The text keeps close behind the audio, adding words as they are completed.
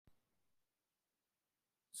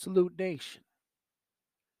Salute Nation.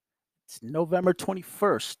 It's November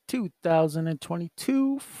 21st,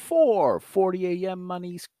 2022, 4:40 a.m. on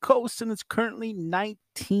East Coast, and it's currently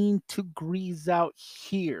 19 degrees out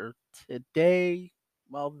here today,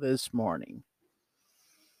 this morning.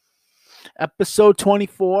 Episode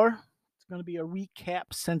 24. It's going to be a recap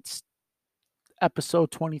since episode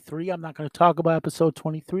 23. I'm not going to talk about episode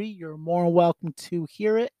 23. You're more than welcome to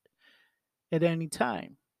hear it at any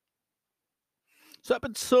time. So,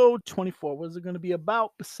 episode 24, what is it going to be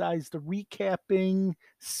about besides the recapping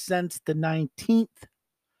since the 19th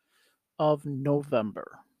of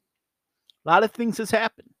November? A lot of things has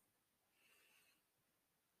happened.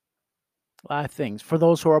 A lot of things. For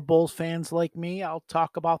those who are Bulls fans like me, I'll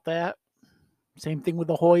talk about that. Same thing with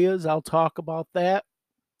the Hoyas, I'll talk about that.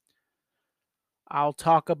 I'll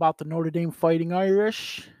talk about the Notre Dame Fighting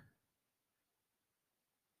Irish.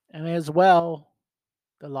 And as well,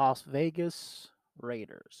 the Las Vegas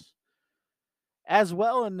Raiders. As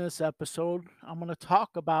well, in this episode, I'm going to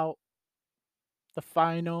talk about the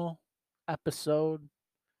final episode,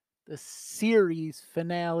 the series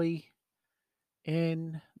finale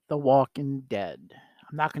in The Walking Dead.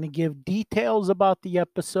 I'm not going to give details about the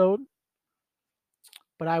episode,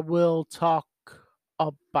 but I will talk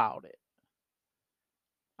about it.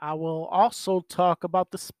 I will also talk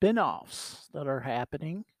about the spin-offs that are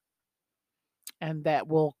happening and that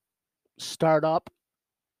will start up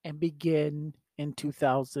and begin in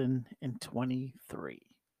 2023.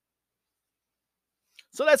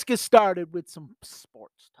 So let's get started with some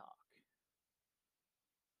sports talk.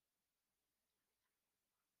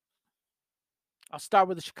 I'll start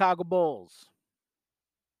with the Chicago Bulls.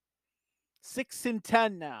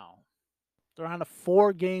 6-10 now. They're on a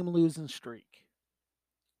 4-game losing streak.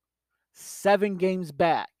 7 games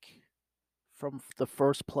back from the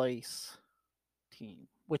first place team,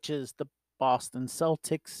 which is the Boston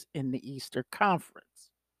Celtics in the Eastern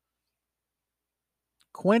Conference.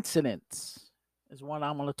 Coincidence is what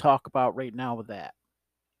I'm going to talk about right now with that.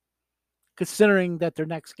 Considering that their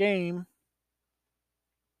next game,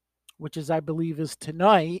 which I believe is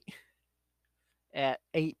tonight at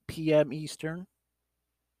 8 p.m. Eastern,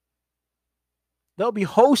 they'll be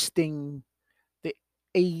hosting the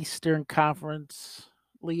Eastern Conference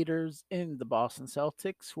leaders in the Boston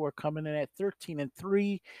Celtics, who are coming in at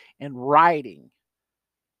 13-3 and riding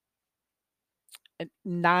a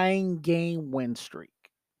 9-game win streak.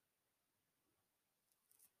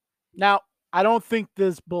 Now, I don't think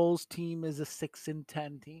this Bulls team is a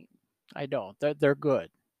 6-10 team. I don't. They're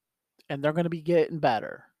good, and they're going to be getting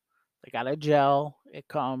better. They got to gel. It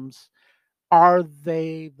comes. Are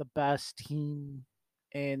they the best team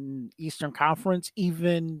in Eastern Conference,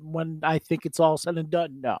 even when I think it's all said and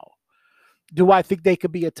done? No. Do I think they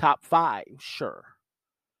could be a top 5? Sure.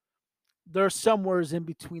 They're somewhere in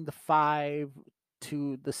between the 5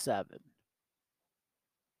 to the 7.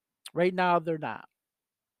 Right now, they're not.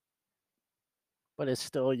 But it's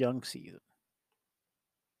still a young season.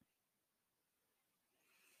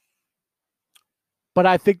 But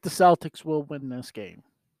I think the Celtics will win this game.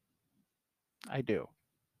 I do.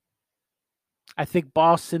 I think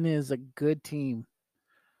Boston is a good team.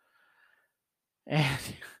 And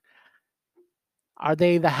are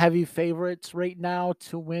they the heavy favorites right now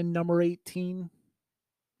to win number 18?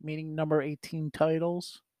 Meaning number 18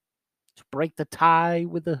 titles? To break the tie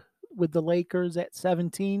with the Lakers at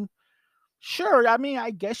 17? Sure, I mean,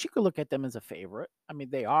 I guess you could look at them as a favorite. I mean,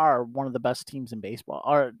 they are one of the best teams in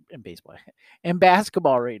baseball, in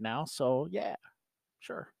basketball right now. So, yeah,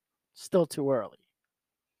 sure. Still too early.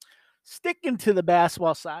 Sticking to the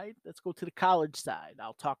basketball side, let's go to the college side.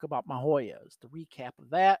 I'll talk about my Hoyas, the recap of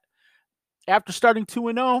that. After starting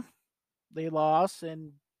 2-0, they lost,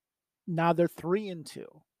 and now they're 3-2. So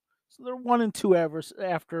they're 1-2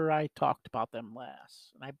 after I talked about them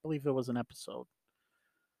last. And I believe it was an episode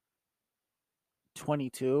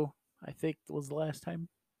 22, I think was the last time.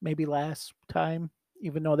 Maybe last time,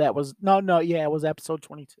 even though that was it was episode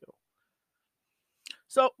 22.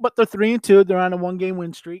 So, but they're 3-2. They're on a 1-game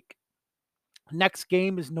win streak. Next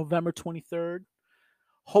game is November 23rd,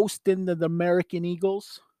 hosting the American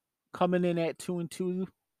Eagles, coming in at 2-2,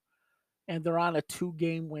 and they're on a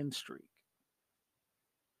 2-game win streak.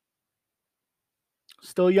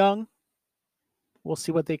 Still young. We'll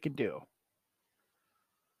see what they can do.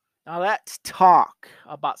 Now let's talk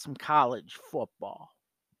about some college football.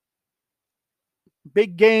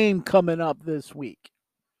 Big game coming up this week.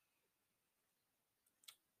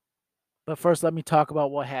 But first, let me talk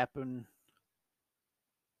about what happened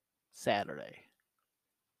Saturday.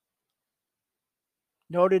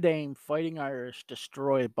 Notre Dame Fighting Irish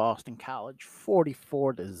destroyed Boston College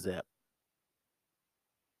 44-0.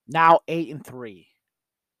 Now 8-3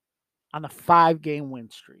 on a 5-game win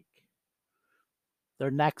streak.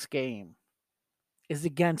 Their next game is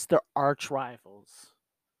against their arch rivals,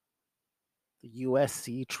 the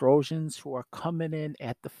USC Trojans, who are coming in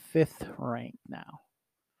at the 5th rank now.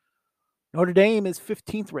 Notre Dame is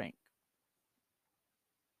 15th ranked.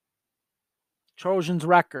 Trojans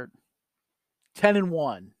record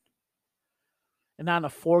 10-1 and on a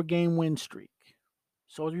 4-game win streak.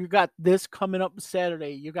 So you got this coming up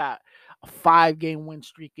Saturday. You got a 5-game win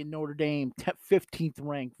streak in Notre Dame, 15th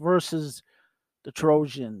ranked versus the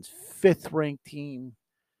Trojans, 5th ranked team,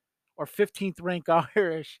 or 15th ranked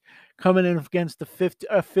Irish coming in against the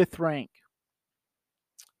 5th rank.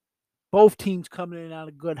 Both teams coming in on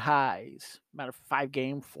a good highs. Matter of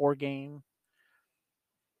 5-game, 4-game.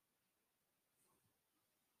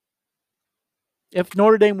 If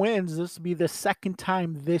Notre Dame wins, this will be the second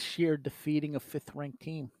time this year defeating a 5th ranked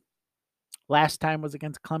team. Last time was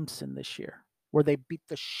against Clemson this year, where they beat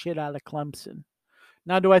the shit out of Clemson.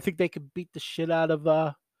 Now, do I think they could beat the shit out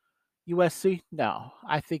of USC? No,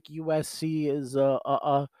 I think USC is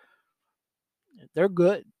they're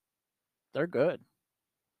good. They're good.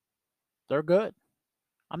 They're good.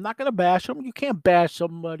 I'm not gonna bash them. You can't bash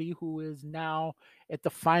somebody who is now at the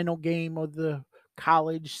final game of the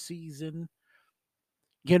college season,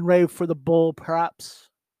 getting ready for the bowl, perhaps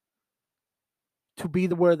to be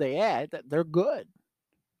where they at. They're good.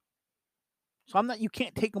 So I'm not. You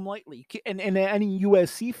can't take them lightly. You can't, and any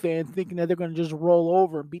USC fan thinking that they're going to just roll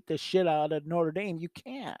over and beat the shit out of Notre Dame, you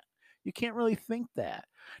can't. You can't really think that.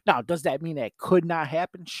 Now, does that mean that could not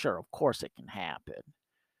happen? Sure, of course it can happen.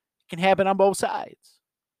 It can happen on both sides.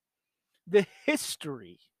 The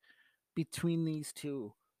history between these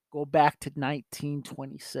two go back to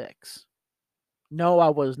 1926. No, I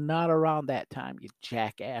was not around that time, you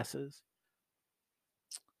jackasses.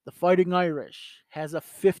 The Fighting Irish has a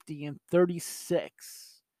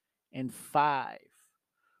 50-36-5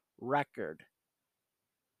 record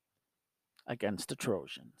against the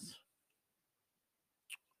Trojans.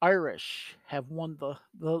 Irish have won the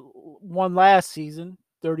one last season,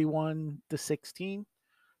 31-16.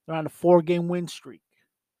 They're on a 4-game win streak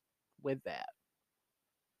with that.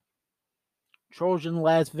 Trojan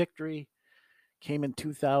last victory came in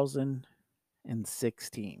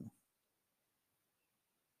 2016.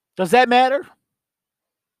 Does that matter?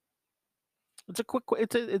 It's a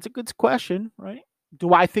good question, right?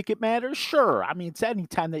 Do I think it matters? Sure. I mean, it's any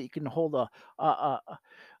time that you can hold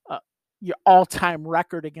your all-time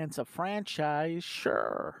record against a franchise,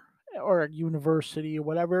 sure, or a university or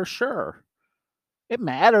whatever, sure. It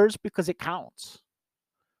matters because it counts.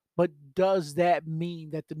 But does that mean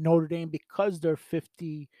that the Notre Dame, because they're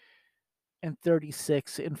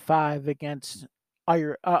 50-36-5 against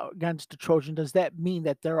the Trojan, does that mean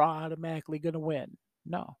that they're automatically going to win?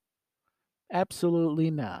 No,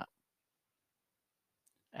 absolutely not.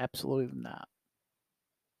 Absolutely not.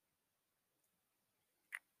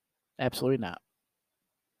 Absolutely not.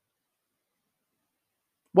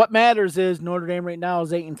 What matters is Notre Dame right now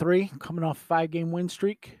is 8-3, coming off a 5-game win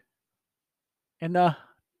streak, and the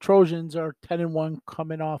Trojans are 10-1,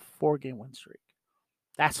 coming off 4-game win streak.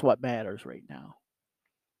 That's what matters right now.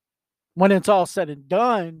 When it's all said and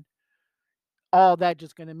done, all that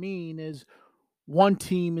just going to mean is one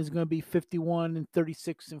team is going to be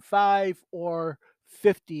 51-36-5 or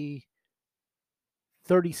 50-37-5.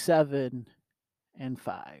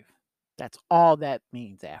 That's all that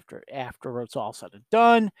means after it's all said and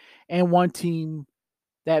done. And one team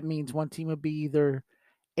will be either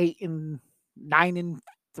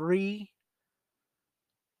 9-3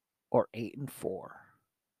 or 8-4.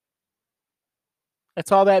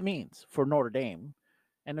 That's all that means for Notre Dame.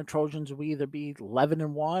 And the Trojans will either be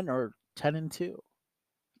 11-1 or 10-2.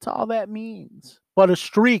 That's all that means. But a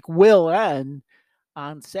streak will end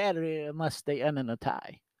on Saturday unless they end in a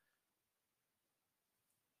tie.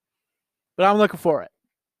 But I'm looking for it.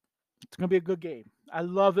 It's going to be a good game. I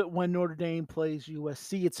love it when Notre Dame plays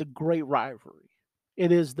USC. It's a great rivalry.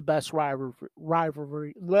 It is the best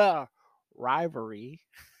rivalry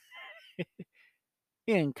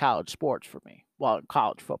in college sports for me. Well, in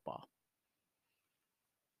college football.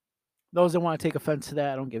 Those that want to take offense to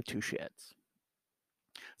that, I don't give two shits.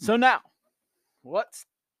 So now, what's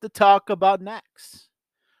the talk about next?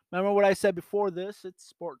 Remember what I said before this? It's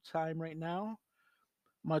sports time right now.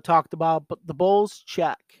 I'm going to talk about the Bulls.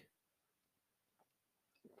 Check.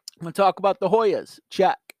 I'm going to talk about the Hoyas.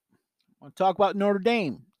 Check. I'm going to talk about Notre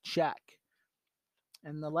Dame. Check.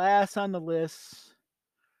 And the last on the list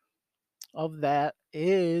of that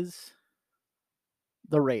is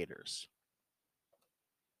the Raiders.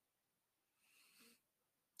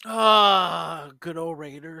 Good old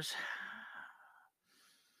Raiders.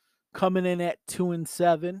 Coming in at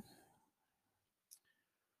 2-7.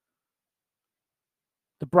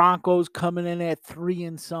 The Broncos coming in at 3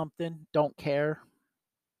 and something. Don't care.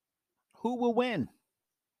 Who will win?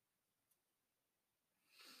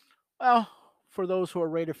 Well, for those who are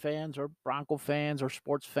Raider fans or Bronco fans or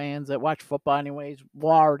sports fans that watch football anyways,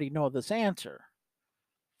 will already know this answer.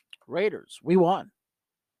 Raiders, we won.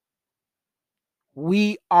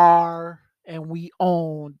 We are and we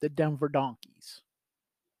own the Denver Donkeys.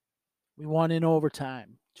 We won in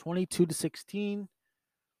overtime, 22-16,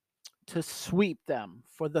 to sweep them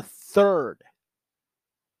for the third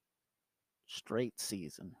straight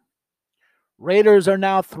season. Raiders are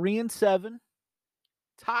now 3-7,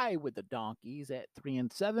 tie with the Donkeys at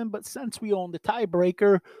 3-7, but since we own the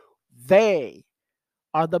tiebreaker, they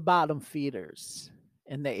are the bottom feeders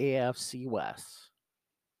in the AFC West.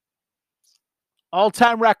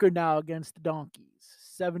 All-time record now against the Donkeys,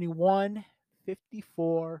 71,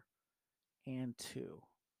 54, and 2.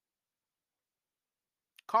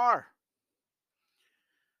 Carr.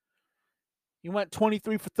 He went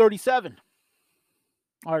 23 for 37,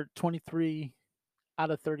 or 23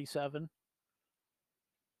 out of 37,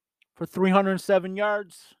 for 307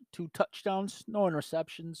 yards, 2 touchdowns, no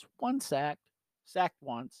interceptions, 1 sack, sacked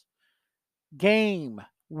once.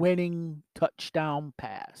 Game-winning touchdown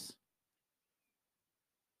pass.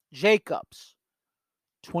 Jacobs,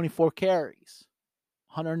 24 carries,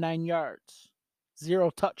 109 yards,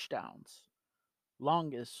 0 touchdowns.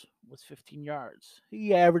 Longest was 15 yards.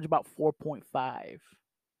 He averaged about 4.5.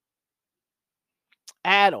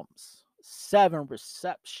 Adams, 7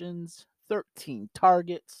 receptions, 13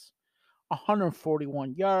 targets,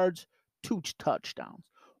 141 yards, 2 touchdowns.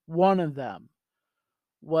 One of them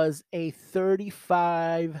was a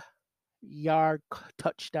 35-yard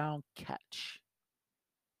touchdown catch.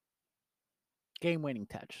 Game-winning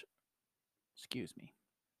touch.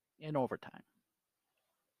 In overtime.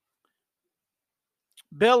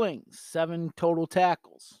 Billings, 7 total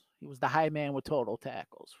tackles. He was the high man with total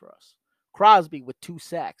tackles for us. Crosby with 2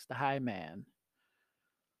 sacks, the high man.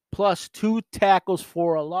 Plus 2 tackles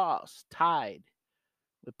for a loss, tied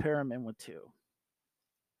with Perriman with 2.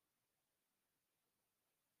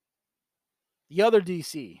 The other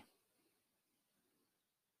DC.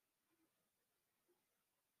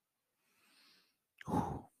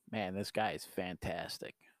 Whew, man, this guy is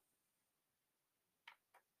fantastic.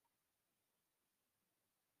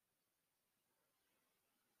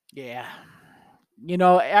 Yeah. You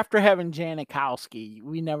know, after having Janikowski,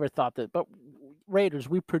 we never thought that, but Raiders,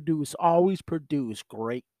 we always produce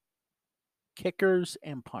great kickers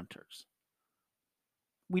and punters.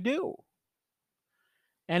 We do.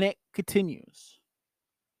 And it continues.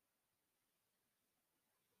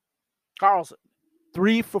 Carlson,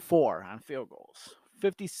 3 for 4 on field goals.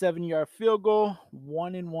 57-yard field goal,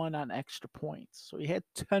 1-1 on extra points. So he had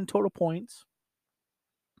 10 total points.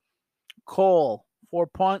 Cole, 4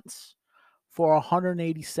 punts for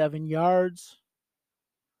 187 yards.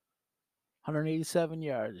 187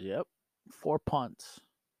 yards, yep. 4 punts.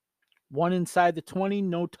 1 inside the 20,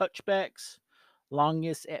 no touchbacks.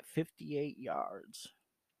 Longest at 58 yards.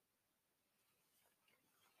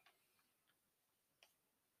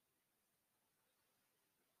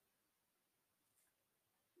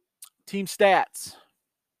 Team stats.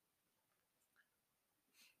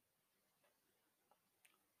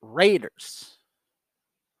 Raiders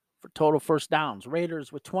for total first downs.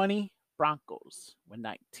 Raiders with 20, Broncos with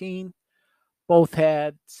 19. Both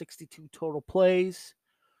had 62 total plays.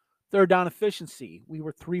 Third down efficiency, we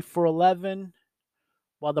were 3 for 11,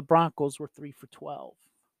 while the Broncos were 3 for 12.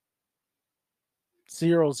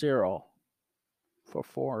 0-0 for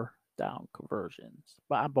 4 down conversions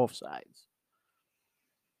on both sides.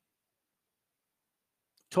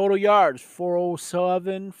 Total yards,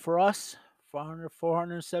 407 for us,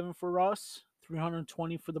 407 for us,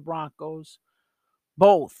 320 for the Broncos,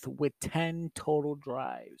 both with 10 total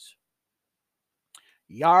drives.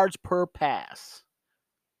 Yards per pass.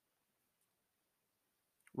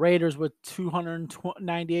 Raiders with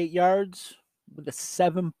 298 yards with a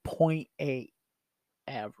 7.8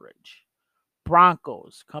 average.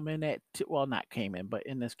 Broncos come in at, not came in, but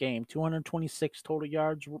in this game, 226 total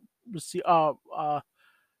yards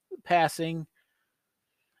passing,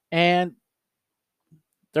 and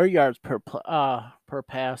their yards per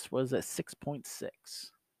pass was at 6.6.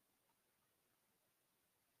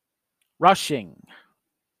 Rushing,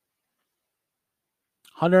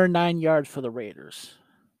 109 yards for the Raiders,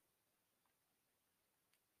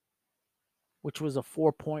 which was a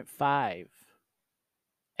 4.5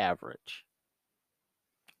 average.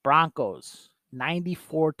 Broncos,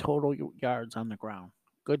 94 total yards on the ground.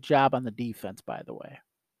 Good job on the defense, by the way.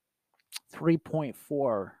 3.4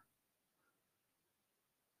 for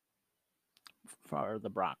the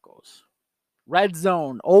Broncos. Red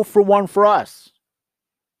zone, 0 for 1 for us.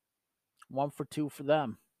 1 for 2 for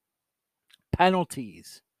them.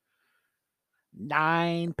 Penalties.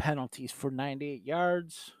 9 penalties for 98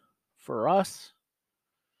 yards for us.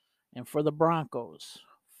 And for the Broncos,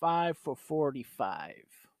 5 for 45.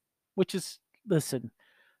 Which is, listen,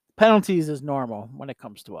 penalties is normal when it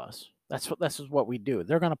comes to us. This is what we do.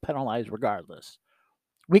 They're going to penalize regardless.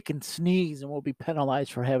 We can sneeze and we'll be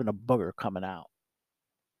penalized for having a booger coming out.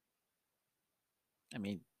 I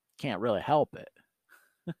mean, can't really help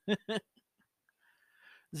it.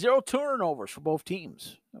 0 turnovers for both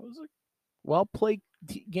teams. That was a well played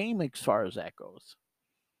game as far as that goes.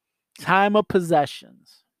 Time of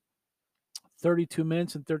possessions 32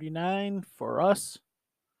 minutes and 39 for us,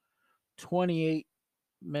 28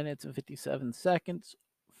 minutes and 57 seconds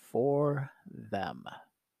for them.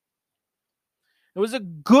 It was a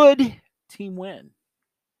good team win.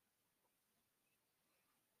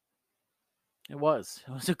 It was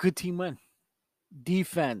a good team win.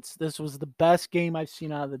 Defense. This was the best game I've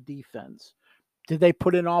seen out of the defense. Did they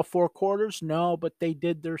put in all 4 quarters? No, but they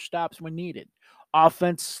did their stops when needed.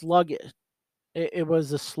 Offense sluggish. It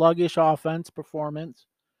was a sluggish offense performance.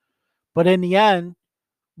 But in the end,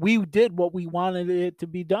 we did what we wanted it to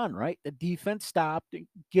be done, right? The defense stopped,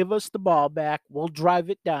 give us the ball back, we'll drive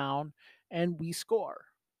it down, and we score.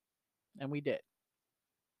 And we did.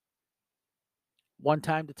 One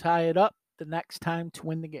time to tie it up, the next time to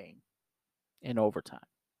win the game in overtime.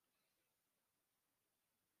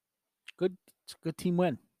 Good team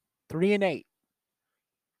win. 3-8.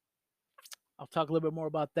 I'll talk a little bit more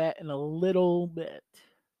about that in a little bit.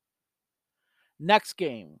 Next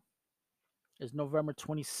game is November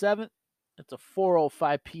 27th. It's a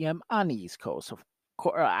 4:05 p.m. on the East Coast. Of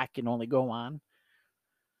course, I can only go on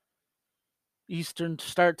Eastern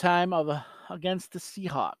start time against the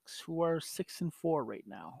Seahawks, who are 6-4 right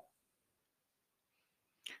now.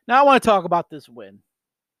 Now I want to talk about this win.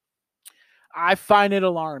 I find it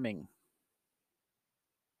alarming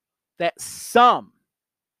that some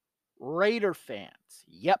Raider fans,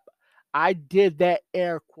 yep, I did that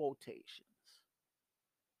air quotations,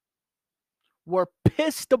 were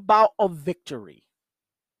pissed about a victory.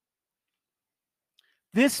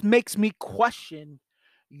 This makes me question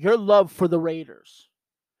your love for the Raiders.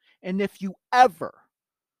 And if you ever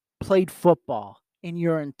played football in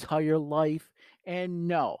your entire life, and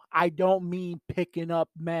no, I don't mean picking up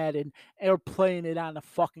Madden or playing it on a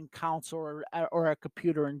fucking console or a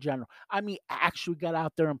computer in general. I mean, actually got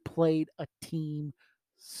out there and played a team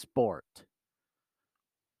sport.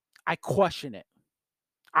 I question it.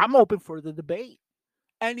 I'm open for the debate.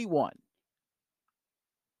 Anyone.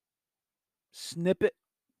 Snippet.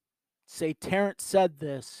 Say Terrence said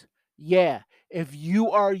this. Yeah, if you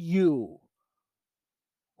are you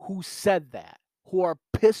who said that, who are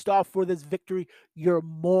pissed off for this victory, you're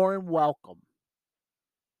more than welcome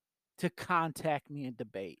to contact me and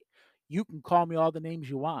debate. You can call me all the names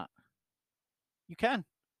you want. You can.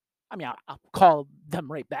 I mean, I'll call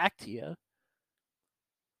them right back to you.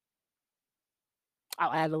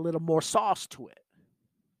 I'll add a little more sauce to it.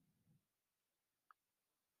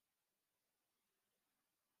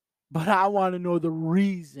 But I want to know the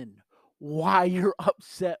reason why you're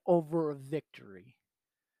upset over a victory.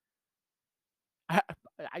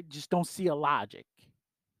 I just don't see a logic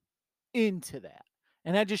into that.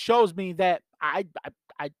 And that just shows me that I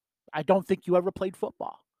don't think you ever played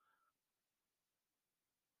football.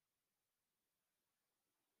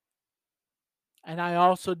 And I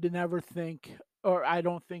also did never think, or I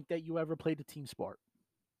don't think that you ever played a team sport.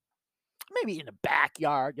 Maybe in the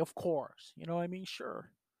backyard, of course. You know what I mean? Sure.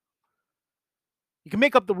 You can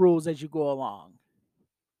make up the rules as you go along.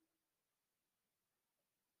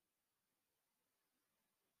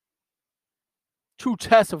 True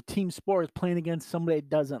test of team sport is playing against somebody that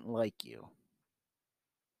doesn't like you.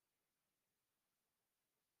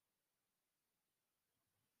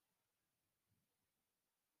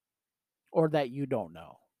 Or that you don't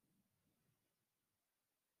know.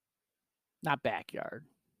 Not backyard.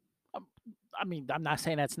 I mean, I'm not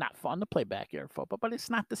saying that's not fun to play backyard football, but it's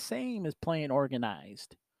not the same as playing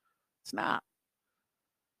organized. It's not.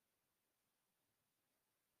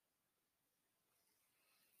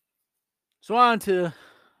 So on to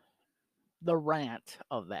the rant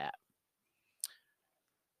of that.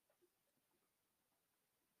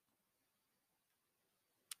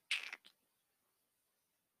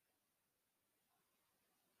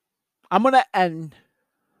 I'm going to end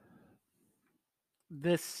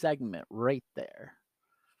this segment right there.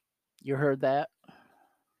 You heard that?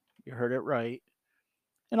 You heard it right.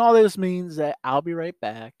 And all this means that I'll be right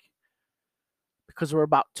back because we're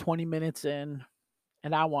about 20 minutes in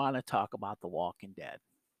and I want to talk about The Walking Dead.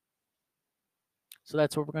 So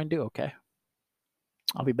that's what we're going to do, okay?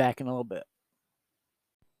 I'll be back in a little bit.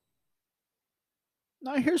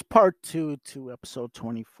 Now, here's part 2 to episode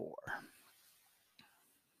 24.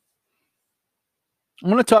 I'm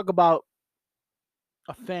going to talk about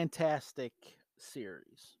a fantastic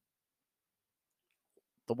series,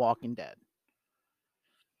 The Walking Dead.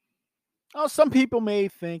 Now, some people may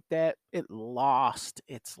think that it lost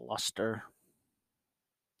its luster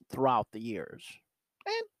throughout the years.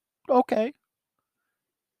 And okay.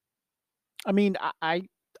 I mean,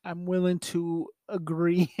 I'm willing to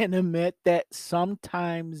agree and admit that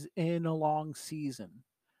sometimes in a long season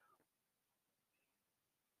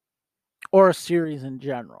or a series in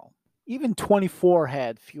general, even 24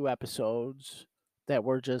 had few episodes that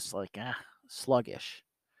were just like sluggish.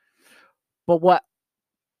 But what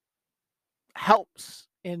helps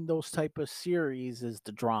in those type of series is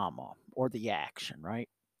the drama or the action, right?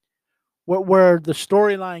 Where the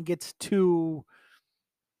storyline gets too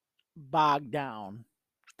bogged down,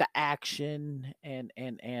 the action and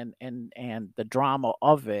the drama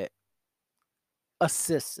of it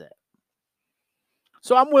assists it.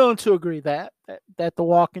 So I'm willing to agree that The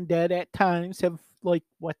Walking Dead at times have like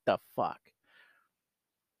what the fuck.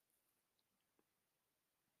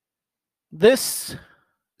 This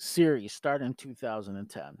series started in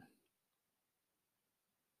 2010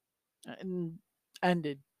 and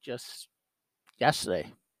ended just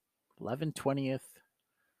yesterday, 11/20th,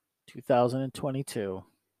 2022.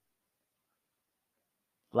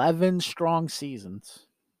 11 strong seasons.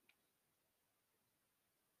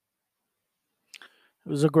 It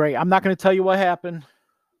was a great. I'm not going to tell you what happened,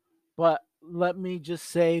 but let me just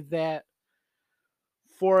say that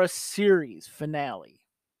for a series finale,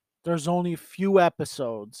 there's only a few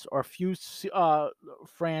episodes or a few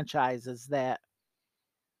franchises that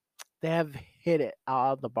they have hit it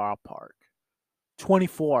out of the ballpark.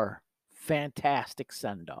 24, fantastic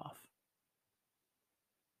send off.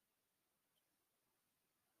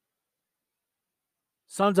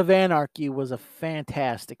 Sons of Anarchy was a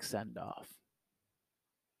fantastic send off.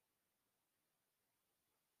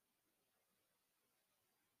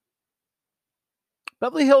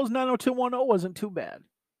 Beverly Hills 90210 wasn't too bad.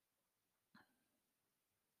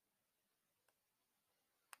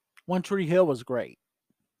 One Tree Hill was great.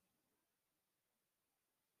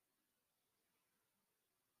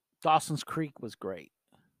 Dawson's Creek was great.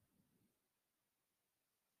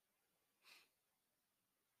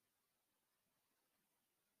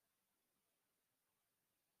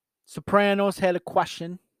 Sopranos had a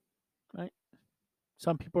question, right?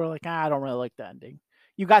 Some people are like, I don't really like the ending.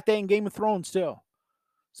 You got that in Game of Thrones too.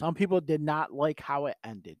 Some people did not like how it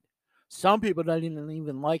ended. Some people didn't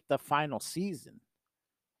even like the final season.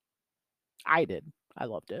 I did. I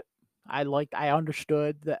loved it. I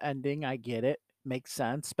understood the ending. I get it. Makes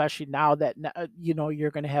sense, especially now that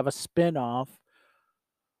you're going to have a spin-off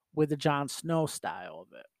with the Jon Snow style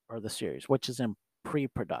of it or the series, which is in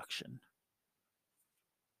pre-production.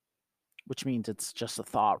 Which means it's just a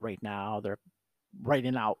thought right now. They're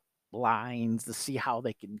writing out lines to see how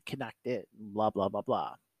they can connect it, blah blah blah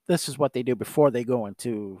blah. This is what they do before they go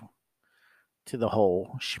into the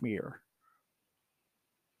whole schmear.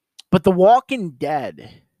 But The Walking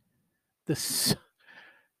Dead, it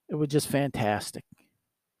was just fantastic.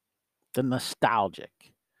 The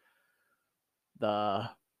nostalgic,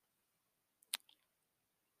 the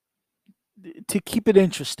to keep it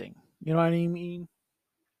interesting. You know what I mean?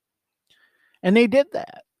 And they did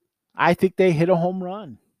that. I think they hit a home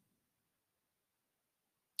run.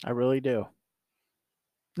 I really do.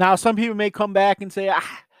 Now, some people may come back and say,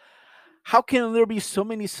 how can there be so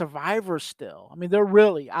many survivors still? I mean, they're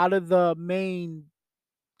really out of the main,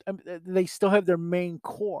 they still have their main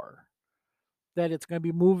core that it's going to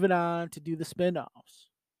be moving on to do the spin-offs.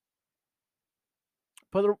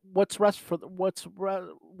 But what's the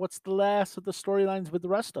last of the storylines with the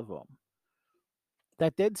rest of them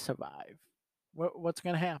that did survive? What's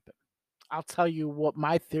going to happen? I'll tell you what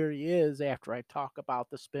my theory is after I talk about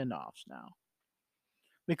the spin-offs now.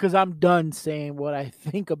 Because I'm done saying what I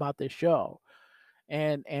think about this show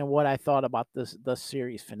and what I thought about the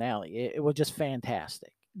series finale. It was just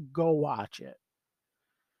fantastic. Go watch it.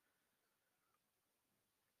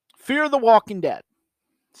 Fear the Walking Dead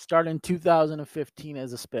started in 2015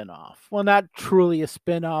 as a spinoff. Well, not truly a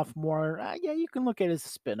spinoff, more, yeah, you can look at it as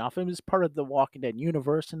a spinoff. It was part of the Walking Dead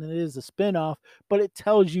universe, and it is a spinoff, but it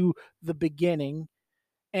tells you the beginning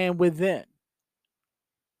and within.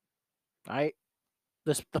 right?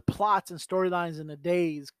 The plots and storylines in the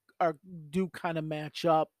days do kind of match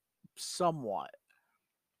up somewhat.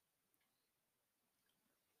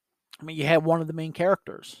 I mean, you had one of the main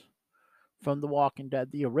characters from The Walking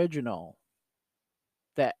Dead, the original,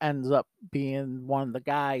 that ends up being one of the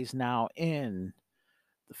guys now in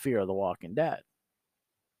the Fear of the Walking Dead.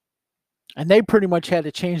 And they pretty much had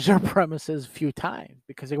to change their premises a few times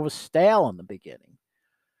because it was stale in the beginning.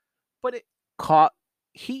 But it caught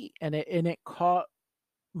heat and it caught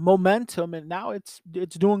momentum, and now it's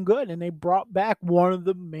doing good. And they brought back one of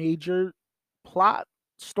the major plot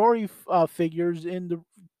story figures in the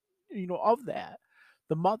of that,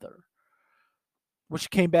 the mother, which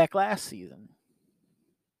came back last season.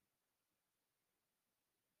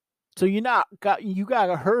 So you got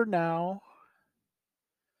her now,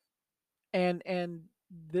 and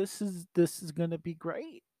this is gonna be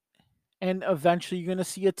great. And eventually you're gonna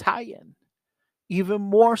see a tie-in, even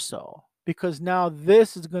more so, because now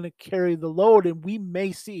this is gonna carry the load, and we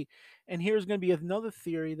may see. And here's gonna be another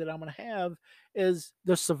theory that I'm gonna have is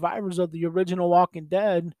the survivors of the original Walking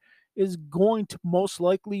Dead is going to most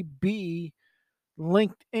likely be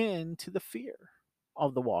linked in to the fear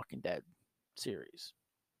of the Walking Dead series.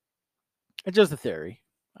 It's just a theory.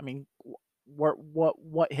 I mean,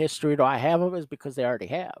 what history do I have of it? Is because they already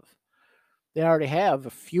have. They already have a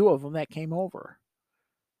few of them that came over.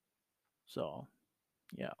 So,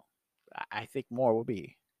 yeah, I think more will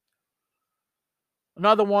be.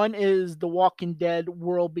 Another one is The Walking Dead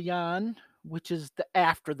World Beyond, which is the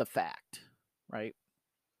after the fact, right?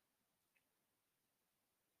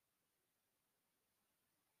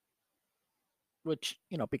 Which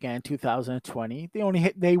began in 2020.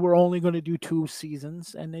 They were only going to do 2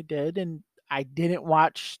 seasons, and they did. And I didn't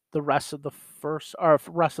watch the rest of the first or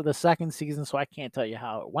rest of the second season, so I can't tell you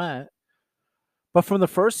how it went. But from the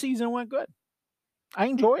first season, it went good. I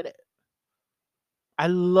enjoyed it. I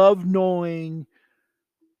love knowing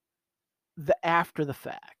the after the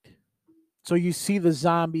fact. So you see the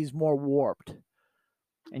zombies more warped,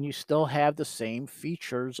 and you still have the same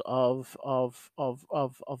features of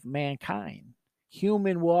mankind.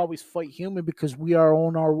 Human will always fight human because we are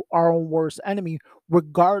our own worst enemy,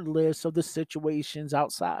 regardless of the situations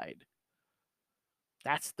outside.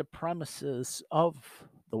 That's the premises of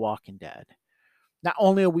The Walking Dead. Not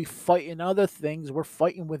only are we fighting other things, we're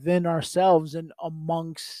fighting within ourselves and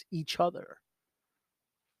amongst each other.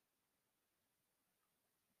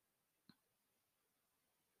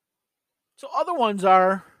 So other ones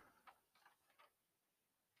are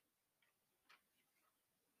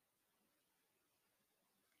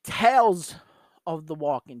Tales of the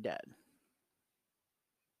Walking Dead.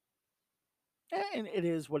 And it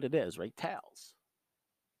is what it is, right? Tales.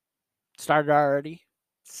 Started already,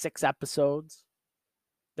 6 episodes.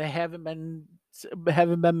 They haven't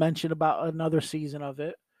been mentioned about another season of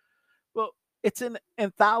it. Well, it's an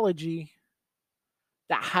anthology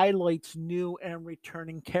that highlights new and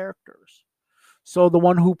returning characters. So the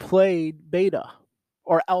one who played Beta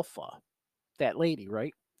or Alpha, that lady,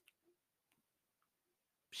 right?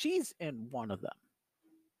 She's in one of them.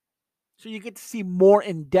 So you get to see more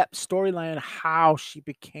in-depth storyline how she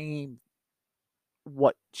became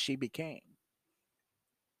what she became.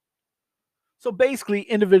 So basically,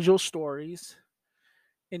 individual stories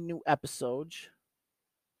in new episodes,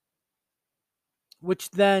 which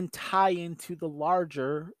then tie into the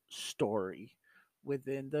larger story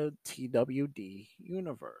within the TWD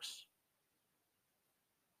universe.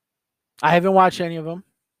 I haven't watched any of them.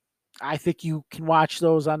 I think you can watch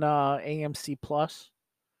those on AMC Plus.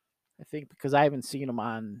 I think because I haven't seen them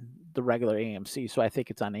on the regular AMC, so I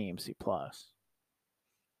think it's on AMC Plus.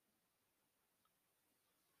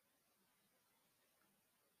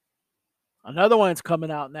 Another one's coming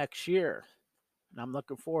out next year, and I'm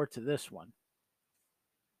looking forward to this one.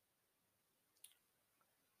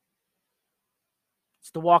 It's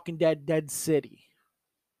The Walking Dead Dead City.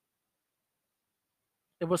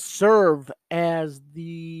 It was served as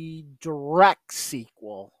the direct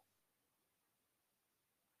sequel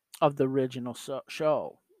of the original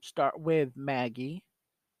show. Start with Maggie,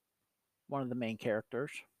 one of the main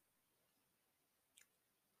characters,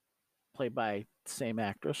 played by the same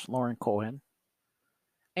actress, Lauren Cohan,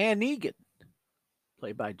 and Negan,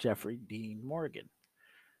 played by Jeffrey Dean Morgan.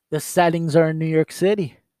 The settings are in New York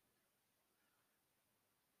City.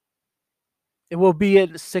 It will be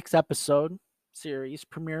a 6 episode series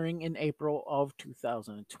premiering in April of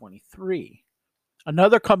 2023.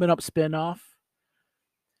 Another coming up spinoff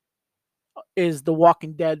is The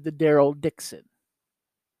Walking Dead, the Daryl Dixon.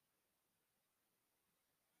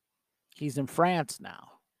 He's in France now.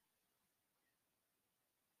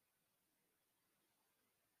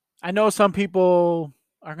 I know some people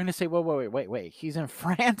are going to say, wait. He's in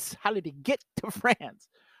France? How did he get to France?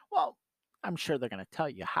 Well, I'm sure they're going to tell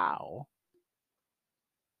you how.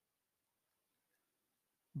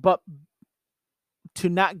 But to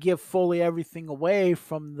not give fully everything away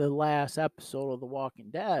from the last episode of The Walking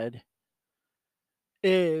Dead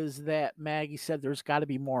is that Maggie said there's got to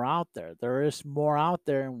be more out there. There is more out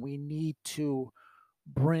there, and we need to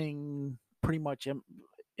bring pretty much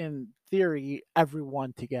in theory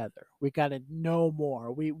everyone together. We got to know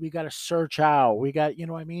more. We got to search out. We got, you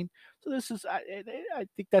know what I mean? So this is I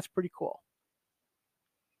think that's pretty cool.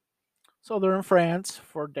 So they're in France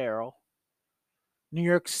for Daryl, New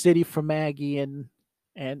York City for Maggie and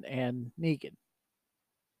Negan.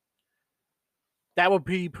 That will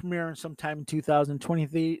be premiering sometime in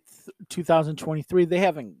 2023. 2023. They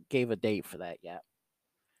haven't gave a date for that yet.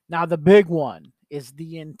 Now the big one is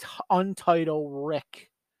the untitled Rick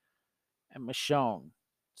and Michonne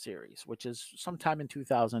series, which is sometime in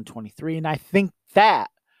 2023, and I think that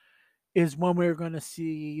is when we're going to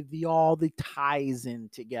see all the ties in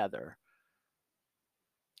together,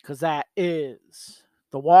 because that is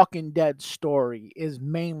the Walking Dead story is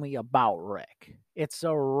mainly about Rick. It's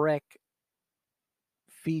a Rick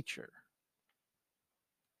feature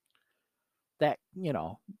that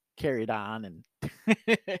carried on, and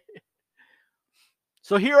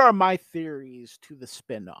so here are my theories to the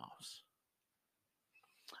spin-offs.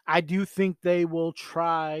 I do think they will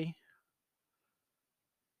tie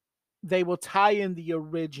in the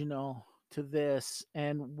original to this,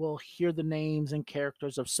 and we'll hear the names and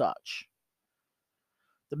characters of such,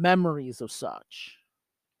 the memories of such,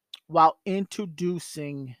 while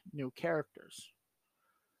introducing new characters.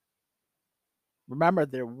 Remember,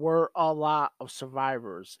 there were a lot of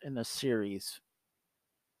survivors in the series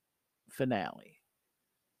finale.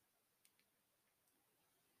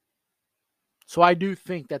 So I do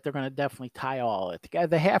think that they're going to definitely tie all it together.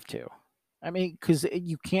 They have to. I mean, because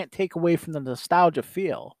you can't take away from the nostalgia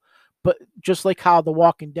feel. But just like how The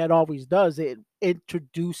Walking Dead always does, it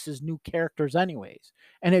introduces new characters anyways.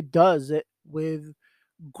 And it does it with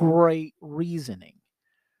great reasoning.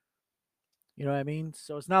 You know what I mean?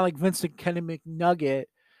 So it's not like Vincent Kenny McNugget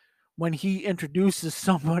when he introduces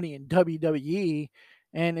somebody in WWE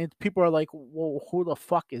and people are like, well, who the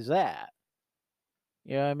fuck is that?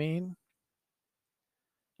 You know what I mean?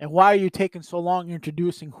 And why are you taking so long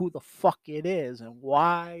introducing who the fuck it is? And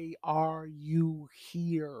why are you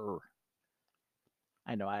here?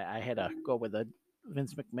 I know I had to go with a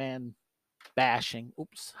Vince McMahon bashing.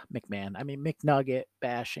 Oops, McMahon. I mean McNugget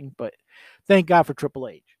bashing, but thank God for Triple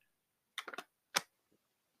H.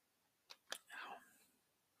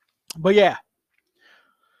 But yeah,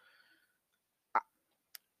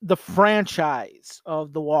 the franchise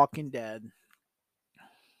of The Walking Dead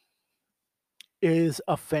is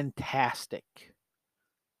a fantastic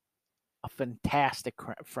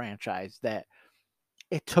franchise that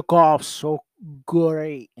it took off so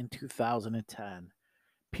great in 2010.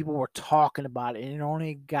 People were talking about it, and it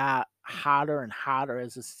only got hotter and hotter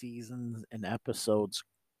as the seasons and episodes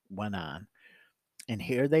went on. And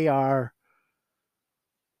here they are.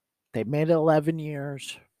 They made it 11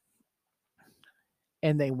 years,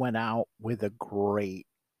 and they went out with a great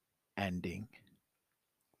ending.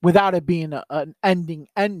 Without it being an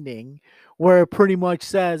ending where it pretty much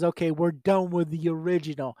says, okay, we're done with the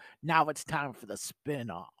original. Now it's time for the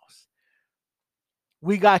spin-offs.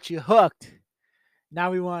 We got you hooked. Now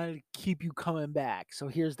we want to keep you coming back. So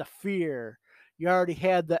here's the fear. You already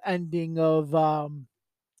had the ending of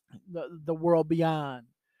the World Beyond.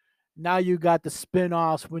 Now you got the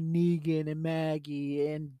spin-offs with Negan and Maggie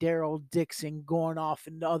and Daryl Dixon going off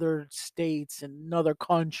in other states and another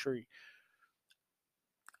country.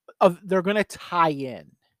 They're going to tie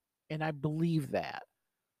in, and I believe that,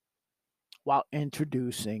 while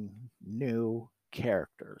introducing new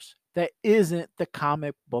characters that isn't the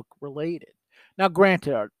comic book related. Now,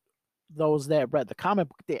 granted, those that read the comic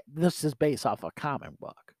book, this is based off a comic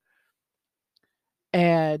book,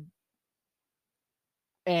 and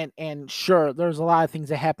sure, there's a lot of things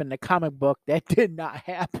that happened in the comic book that did not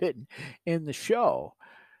happen in the show.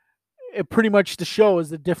 Pretty much the show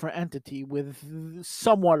is a different entity with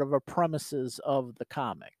somewhat of a premises of the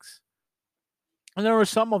comics. And there was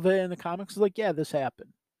some of it in the comics like, yeah, this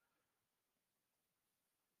happened.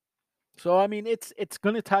 So I mean, it's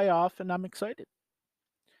going to tie off, and I'm excited.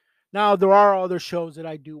 Now there are other shows that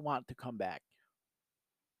I do want to come back.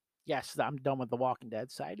 Yes, I'm done with the Walking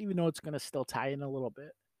Dead side, even though it's going to still tie in a little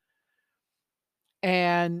bit.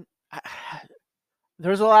 And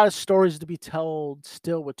there's a lot of stories to be told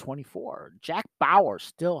still with 24. Jack Bauer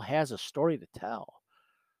still has a story to tell.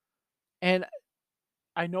 And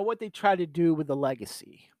I know what they try to do with the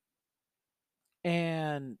legacy,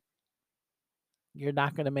 and you're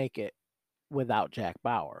not going to make it without Jack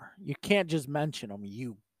Bauer. You can't just mention him.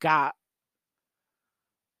 You got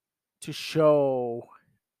to show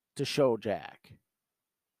Jack.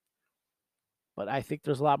 But I think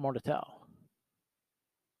there's a lot more to tell.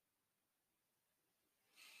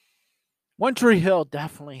 One Tree Hill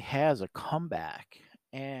definitely has a comeback,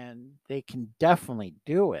 and they can definitely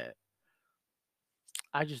do it.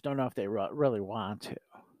 I just don't know if they really want to.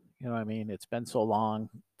 You know what I mean? It's been so long.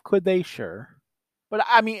 Could they? Sure. But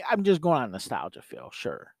I mean, I'm just going on nostalgia feel.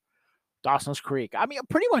 Sure. Dawson's Creek. I mean,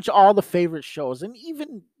 pretty much all the favorite shows, and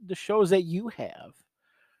even the shows that you have,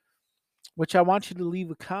 which I want you to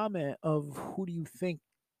leave a comment of who do you think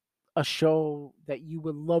a show that you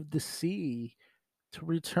would love to see to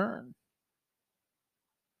return.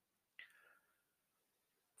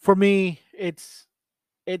 For me, it's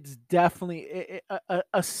definitely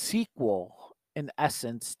a sequel in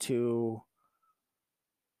essence to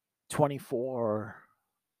 24,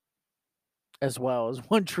 as well as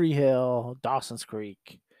One Tree Hill, Dawson's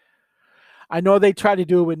Creek. I know they tried to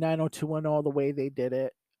do it with 90210 the way they did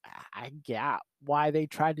it. I get why they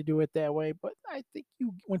tried to do it that way, but I think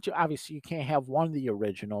once you obviously you can't have one of the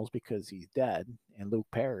originals because he's dead and Luke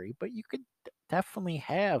Perry, but you could definitely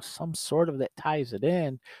have some sort of that ties it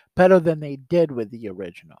in better than they did with the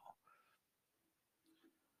original.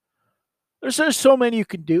 There's so many you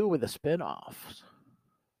can do with a spin-off.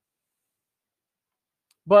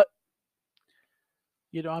 But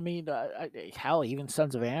I mean, hell, even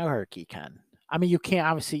Sons of Anarchy can. I mean, you can't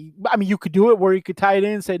obviously. I mean, you could do it where you could tie it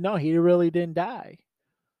in and say, no, he really didn't die.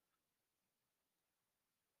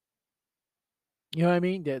 You know what I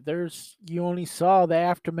mean? There's you only saw the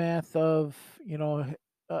aftermath of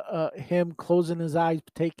him closing his eyes,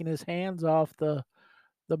 taking his hands off the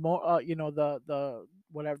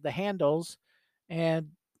whatever the handles, and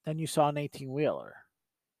then you saw an 18-wheeler.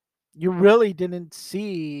 You really didn't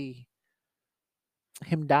see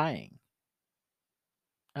him dying.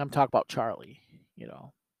 I'm talking about Charlie,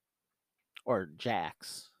 or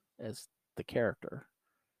Jax as the character.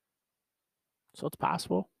 So it's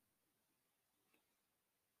possible.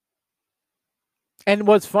 And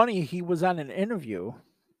what's funny, he was on an interview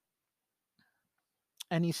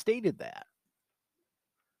and he stated that.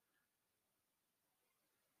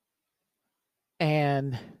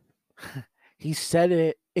 And he said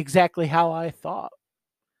it exactly how I thought.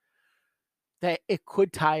 That it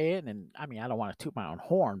could tie in. And I mean, I don't want to toot my own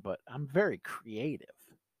horn, but I'm very creative.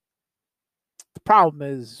 The problem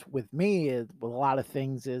is with me, with a lot of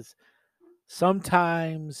things, is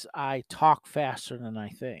sometimes I talk faster than I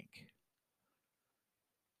think.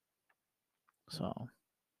 So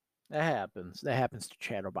that happens. That happens to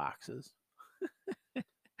chatterboxes.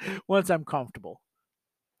 Once I'm comfortable.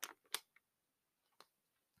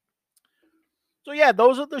 So yeah,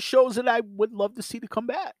 those are the shows that I would love to see to come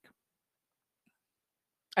back.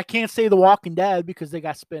 I can't say The Walking Dead because they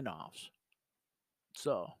got spin-offs.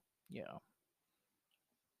 So,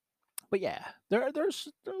 But yeah, there's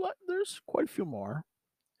quite a few more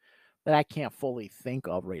that I can't fully think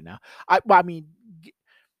of right now. I mean,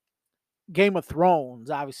 Game of Thrones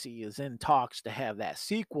obviously is in talks to have that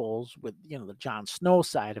sequels with the Jon Snow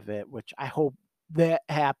side of it, which I hope that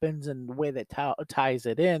happens, and the way that ties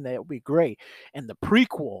it in, that would be great. And the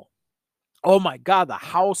prequel, oh my god, the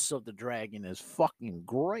House of the Dragon is fucking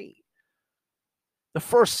great. The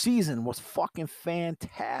first season was fucking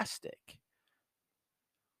fantastic.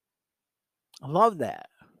 I love that.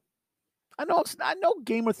 I know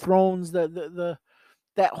Game of Thrones, the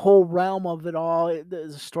that whole realm of it all,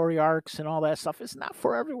 the story arcs and all that stuff, it's not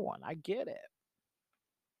for everyone. I get it.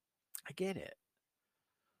 I get it.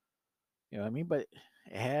 You know what I mean? But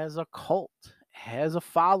it has a cult, it has a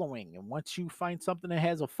following. And once you find something that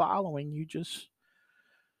has a following, you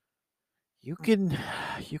can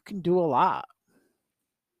you can do a lot.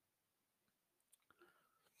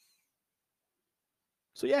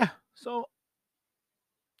 So yeah. So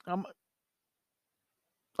I'm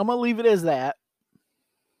I'm gonna leave it as that.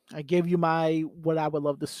 I gave you my what I would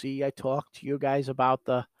love to see. I talked to you guys about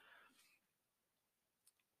the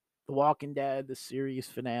Walking Dead, the series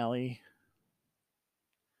finale.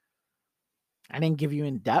 I didn't give you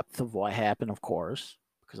in depth of what happened, of course,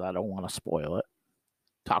 because I don't want to spoil it.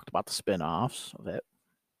 Talked about the spin-offs of it.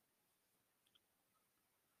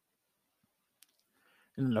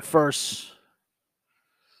 And the first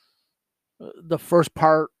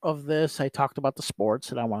part of this, I talked about the sports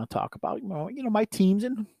that I want to talk about. My teams,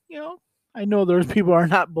 and I know there's people who are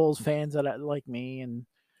not Bulls fans that like me, and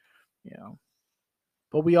you know,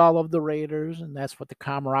 But we all love the Raiders, and that's what the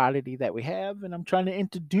camaraderie that we have. And I'm trying to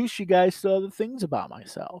introduce you guys to other things about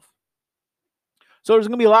myself. So there's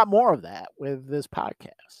going to be a lot more of that with this podcast.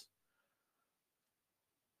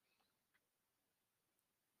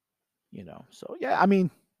 So yeah, I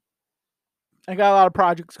mean, I got a lot of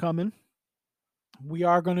projects coming. We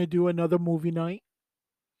are going to do another movie night.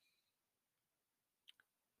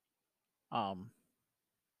 No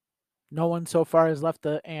one so far has left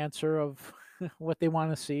the answer of what they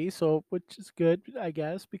want to see, so which is good, I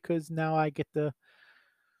guess, because now I get to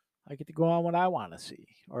go on what I want to see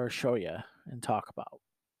or show you and talk about.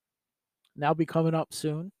 And that'll be coming up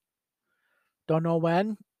soon. Don't know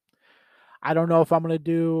when. I don't know if I'm gonna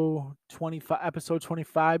do episode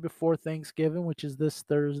 25 before Thanksgiving, which is this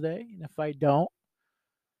Thursday. And if I don't,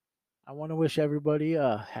 I want to wish everybody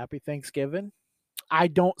a happy Thanksgiving. I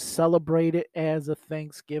don't celebrate it as a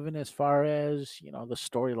Thanksgiving as far as, the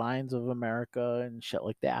storylines of America and shit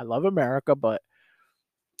like that. I love America, but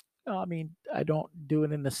I mean, I don't do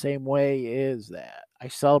it in the same way as that. I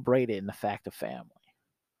celebrate it in the fact of family.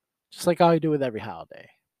 Just like how I do with every holiday.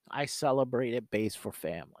 I celebrate it based for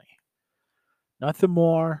family. Nothing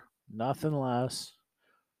more, nothing less.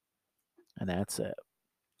 And that's it.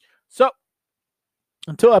 So,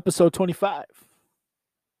 until episode 25,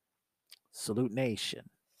 Salute Nation.